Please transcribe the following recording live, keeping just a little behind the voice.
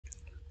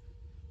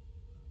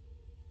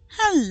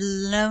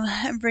Hello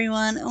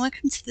everyone and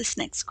welcome to this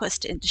next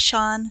quest in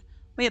Deshaan.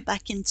 We are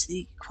back into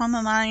the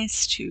Kwama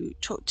Mines to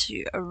talk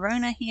to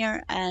Arona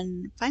here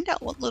and find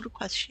out what little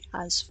quest she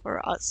has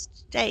for us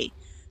today.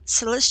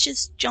 So let's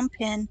just jump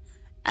in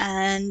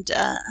and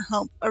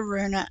help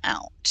Arona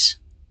out.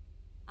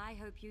 I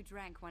hope you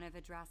drank one of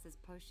Adras's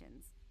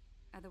potions.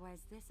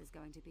 Otherwise this is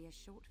going to be a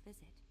short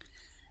visit.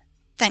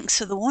 Thanks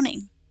for the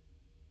warning.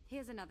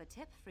 Here's another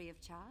tip free of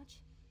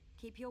charge.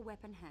 Keep your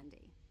weapon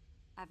handy.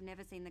 I've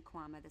never seen the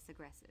Kwama this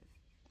aggressive.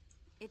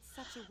 It's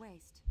such a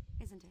waste,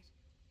 isn't it?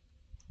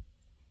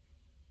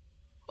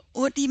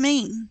 What do you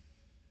mean?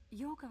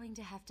 You're going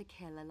to have to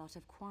kill a lot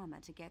of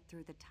Kwama to get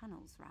through the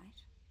tunnels,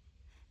 right?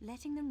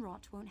 Letting them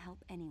rot won't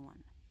help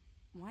anyone.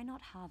 Why not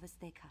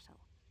harvest their cuttle?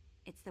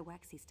 It's the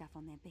waxy stuff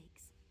on their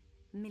beaks.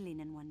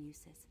 1,000,001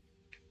 uses.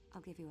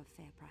 I'll give you a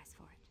fair price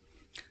for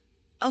it.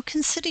 I'll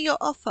consider your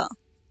offer.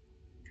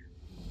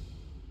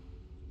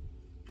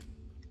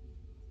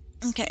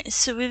 Okay,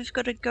 so we've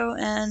got to go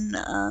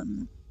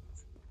and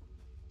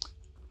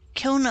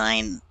kill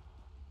 9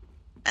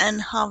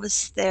 and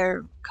harvest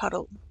their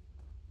cuttle.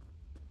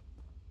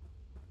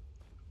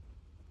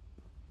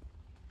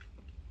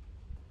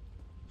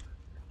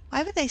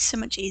 Why were they so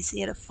much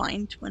easier to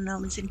find when I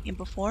was in here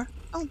before?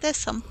 Oh, there's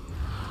some.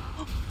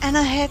 Oh, and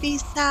a heavy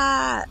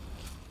sack!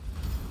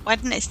 Why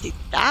didn't I see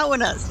that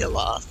when I was still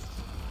lost?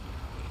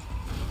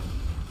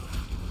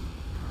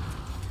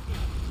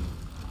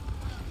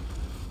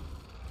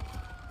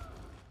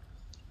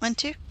 One,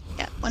 two?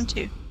 Yeah, 1,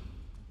 2.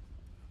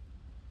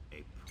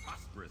 A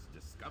prosperous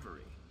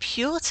discovery.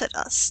 Pewter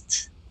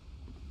dust.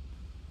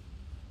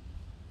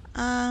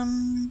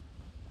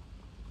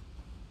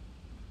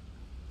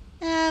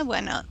 Yeah,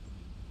 why not?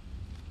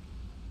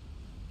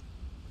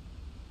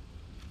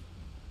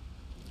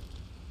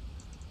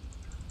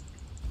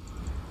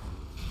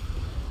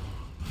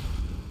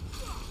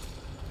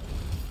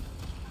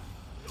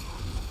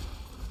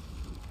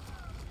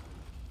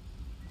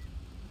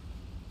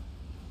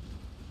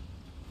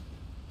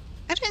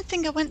 I don't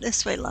think I went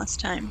this way last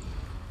time.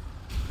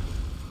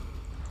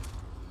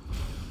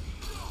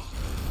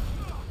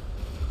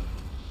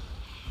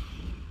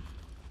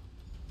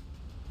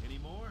 Any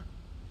more?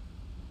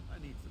 I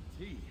need some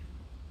tea.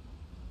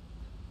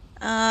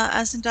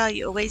 As in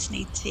you always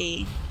need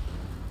tea.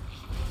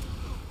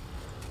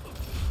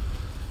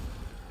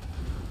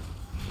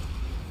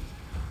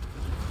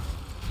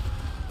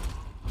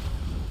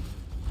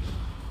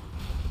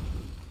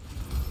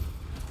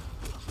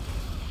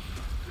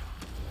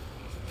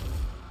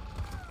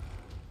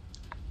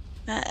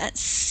 At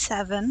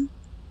 7.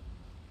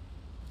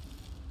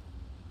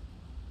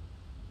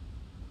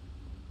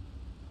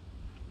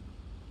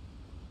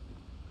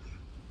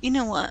 You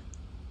know what?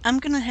 I'm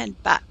gonna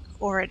head back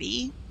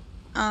already,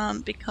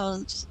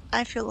 because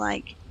I feel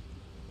like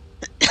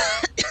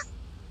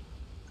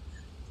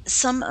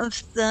some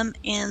of them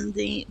in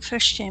the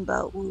first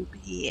chamber will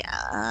be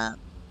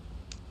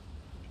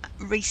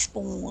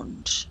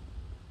respawned.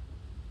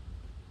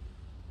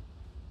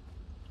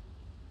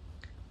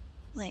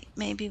 Like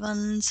maybe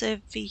one's over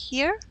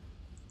here.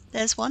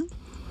 There's one.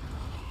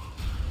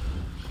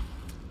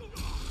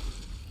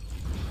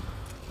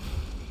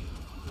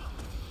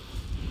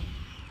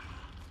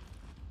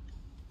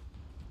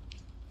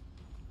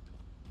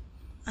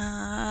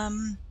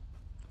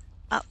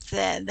 Up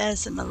there,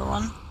 there's another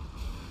one.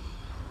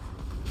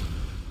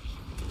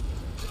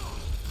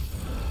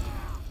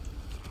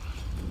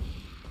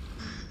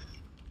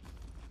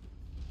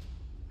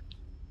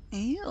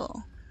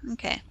 Ew.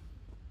 Okay.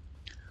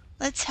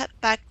 Let's head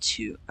back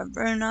to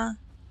Arona.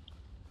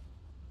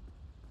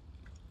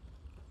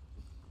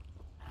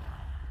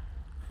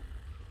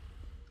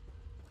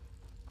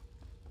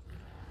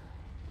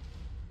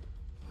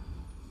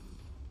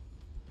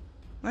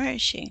 Where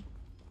is she?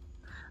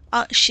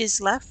 Oh, she's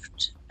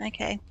left.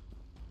 Okay.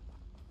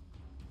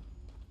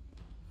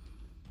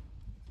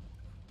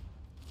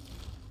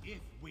 If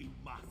we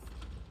must.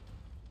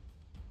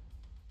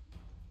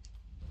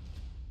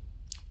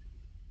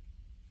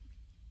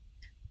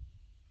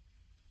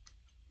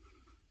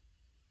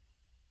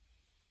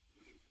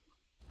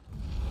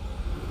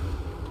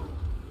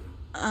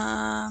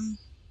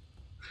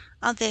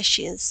 Oh, there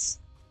she is.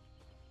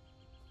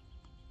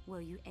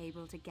 Were you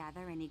able to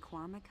gather any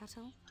Kwama,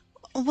 Cuttle?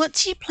 What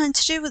do you plan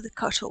to do with the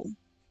cuttle?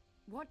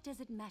 What does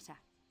it matter?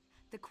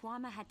 The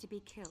Kwama had to be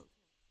killed.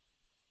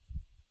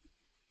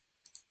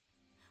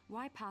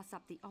 Why pass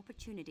up the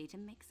opportunity to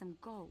make some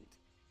gold?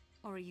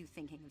 Or are you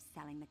thinking of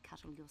selling the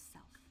Cuttle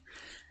yourself?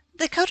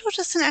 The cuttle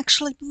doesn't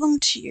actually belong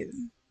to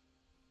you.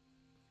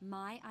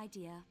 My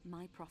idea,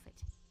 my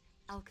profit.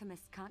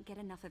 Alchemists can't get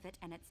enough of it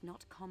and it's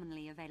not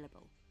commonly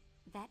available.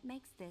 That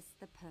makes this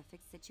the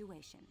perfect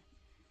situation.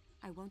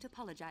 I won't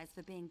apologize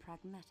for being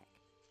pragmatic.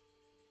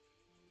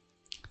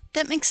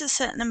 That makes a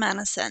certain amount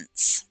of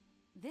sense.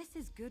 This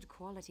is good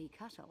quality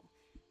Cuttle.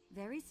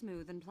 Very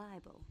smooth and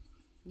pliable.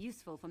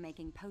 Useful for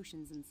making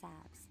potions and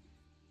salves.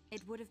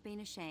 It would have been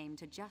a shame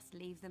to just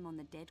leave them on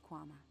the dead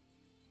Kwama.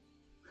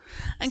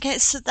 Okay,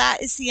 so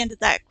that is the end of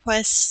that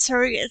quest.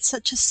 Sorry it's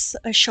such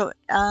a short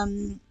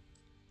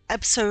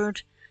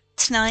episode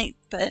tonight,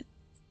 but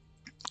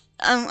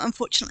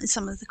unfortunately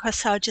some of the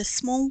quests are just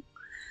small.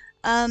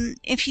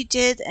 If you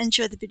did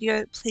enjoy the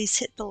video, please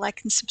hit the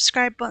like and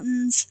subscribe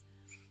buttons.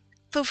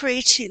 Feel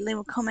free to leave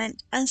a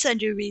comment, as I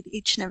do read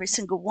each and every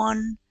single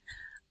one.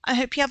 I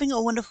hope you're having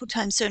a wonderful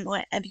time soon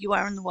wherever you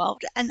are in the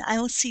world, and I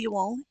will see you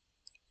all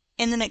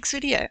in the next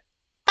video.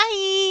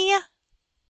 Bye!